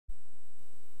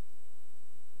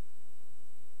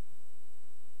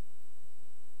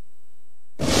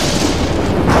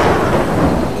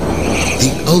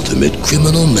ultimate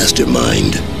criminal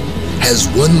mastermind has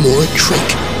one more trick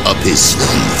up his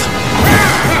sleeve.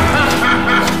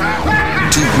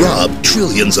 To rob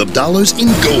trillions of dollars in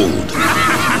gold.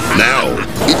 Now,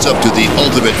 it's up to the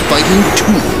ultimate fighting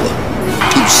tool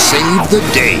to save the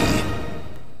day.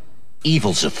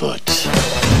 Evil's afoot.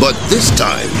 But this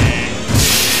time,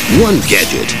 one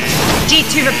gadget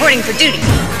G2 reporting for duty.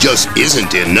 just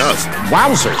isn't enough.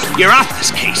 Wowzers. You're off this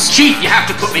case. Chief, you have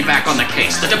to put me back on the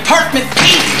case. The department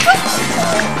thief!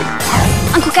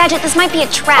 Uncle Gadget, this might be a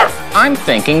trap. I'm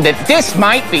thinking that this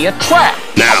might be a trap.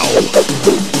 Now,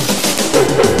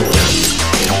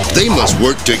 they must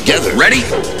work together. Ready?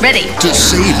 Ready. To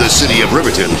save the city of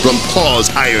Riverton from Claw's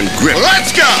iron grip.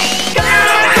 Let's go!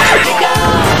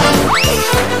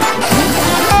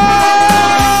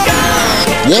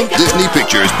 Walt Disney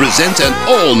Pictures presents an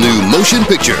all-new motion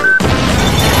picture.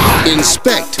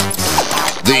 Inspect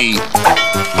the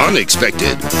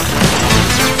unexpected.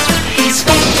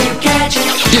 Inspector Gadget.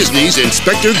 Disney's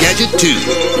Inspector Gadget 2.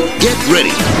 Get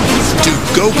ready to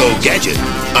Go-Go Gadget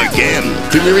again.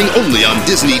 Premiering only on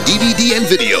Disney DVD and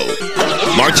video.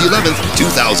 March 11th,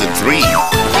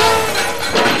 2003.